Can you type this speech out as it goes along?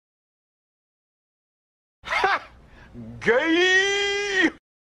Gay!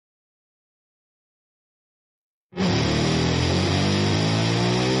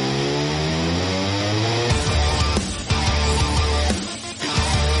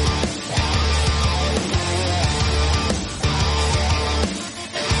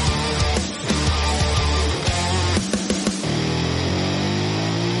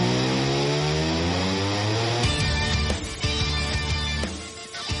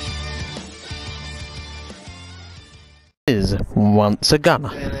 Is once a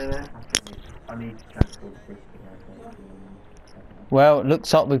gunner. Well, it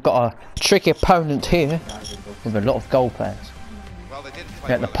looks like we've got a tricky opponent here with a lot of goal players.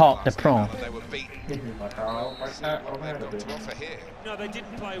 At the Parc des Princes. No, they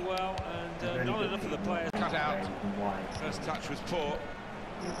didn't play well, and not enough of the players cut out. First touch was poor.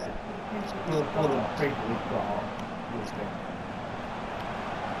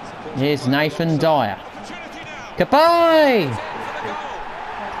 Here's Nathan Dyer. Goodbye!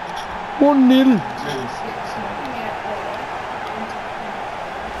 1-0.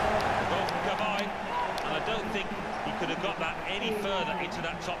 And I don't think he could have got that any further into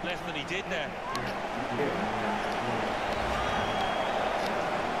that top left than he did there.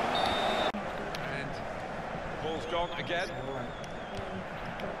 And ball's gone again.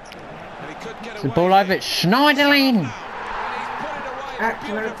 And he could get away. The ball over at Schneiderlin.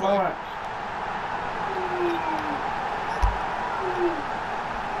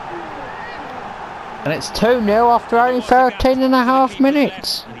 And it's 2-0 after only 13.5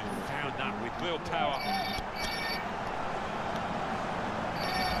 minutes. And he found that with real power.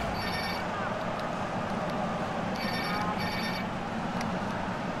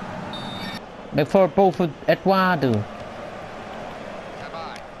 Before a ball for Eduardo.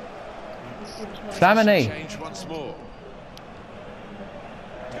 Flamini. Change once more.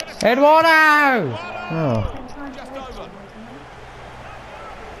 Eduardo! Oh. Just over.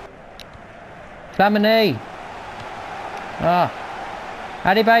 Flamini. Ah.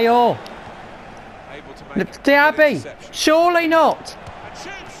 Adebayor. Able to make Diaby. interception. Surely not. And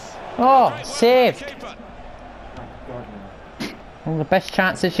shoots. Oh, Great work saved. by the keeper. One of the best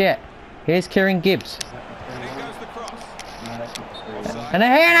chances yet. Here's Kieran Gibbs. And in goes the cross. Offside. And a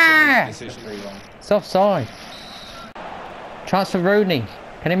header! Decision. It's offside. Chance for Rooney.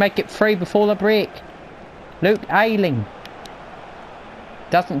 Can he make it free before the break? Luke Ayling.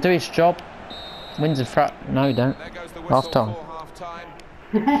 Doesn't do his job. Wins the front. No, he don't. There goes the Half whistle time. for half time.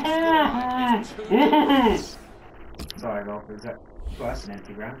 Sorry, Rob, is that... Well, that's an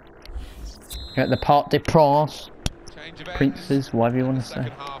empty ground. At the Parc des Princes. Change of ends. Princes, whatever you want to say.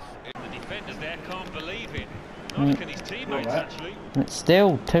 Second half. The defenders there can't believe it. Neither can his teammates actually. It's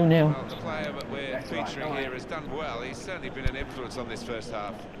still 2-0. Well, the player that we're featuring here has done well. He's certainly been an influence on this first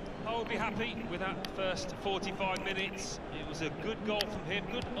half. I would be happy with that first 45 minutes. It was a good goal from him.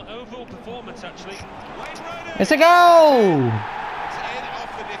 Good overall performance actually. It's a goal! It's in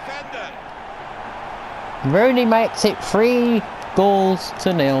off the defender. Rooney makes it 3 goals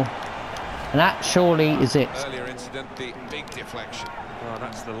to 0. And that surely is it. Earlier incident, the big deflection. Well,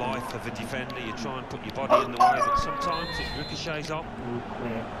 that's the life of a defender. You try and put your body in the way, but sometimes it ricochets off.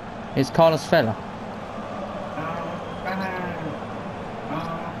 It's Carlos Vela.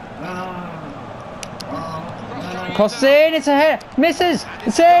 Cross in, it's a hit. Misses!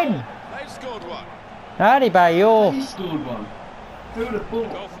 It's in! They've scored one. Adebayor. He scored one. Who would have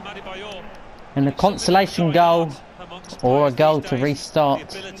thought? Goal from Adebayor. And the consolation goal, or a goal to restart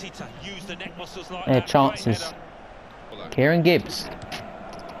their chances. Kieran Gibbs.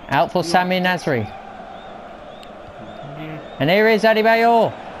 Out for Sami Nasri. And here is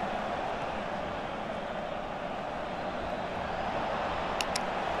Adebayor.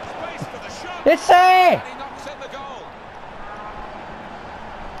 It's there!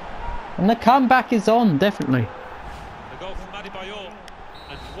 And the comeback is on, definitely. The goal from Adebayor.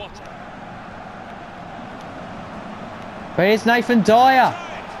 And what? But here's Nathan Dyer.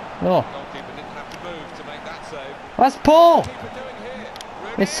 Oh, Goalkeeper didn't have to move to make that save. that's poor. Keeper doing here.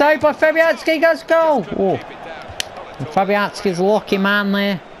 It's saved by Fabianski, goes goal. Oh, Keep it down. Not and at all. Fabianski's a lucky man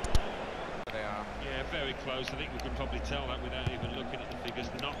there. They are. Yeah, very close. I think we could probably tell that without even looking at the figures.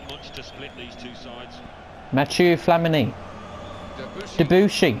 Not much to split these two sides. Mathieu Flamini.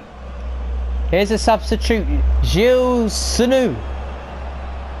 Debussy. Here's a substitute, Gilles Sanu.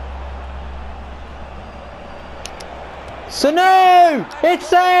 Sanu! It's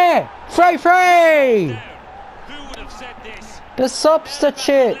there! 3-3! Who would have said this? The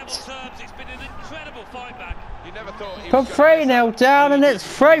substitute. It's been an incredible fight back. You never thought he From was gonna 3-0 down and it's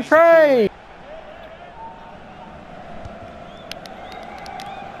 3-3!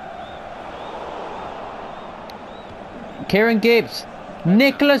 Kieran Gibbs.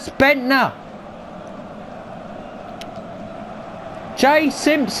 Nicholas Bentner. Jay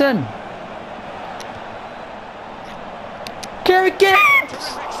Simpson. Kieran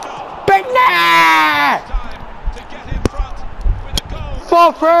Gibbs. Bentner.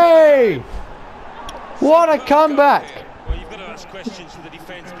 4-3. What a comeback. Well, you've got to ask questions to the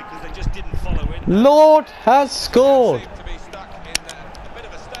defence because they just didn't follow in. Lord has scored.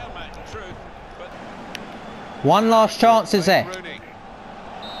 One last chance is there.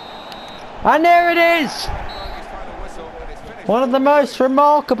 And there it is. One of the most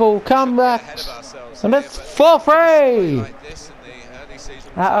remarkable comebacks. And it's 4-3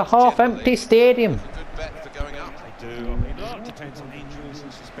 at a half-empty stadium. They do. I mean, a lot depends on injuries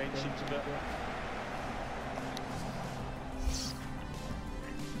and suspensions, but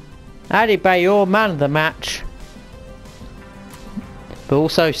Adi Bayor, man of the match. But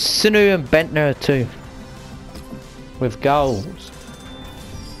also Sinu and Bentner too. With goals.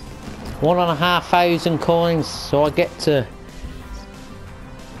 1,500 coins, so I get to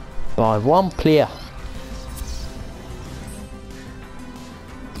buy one player.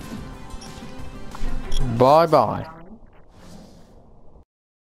 Bye bye.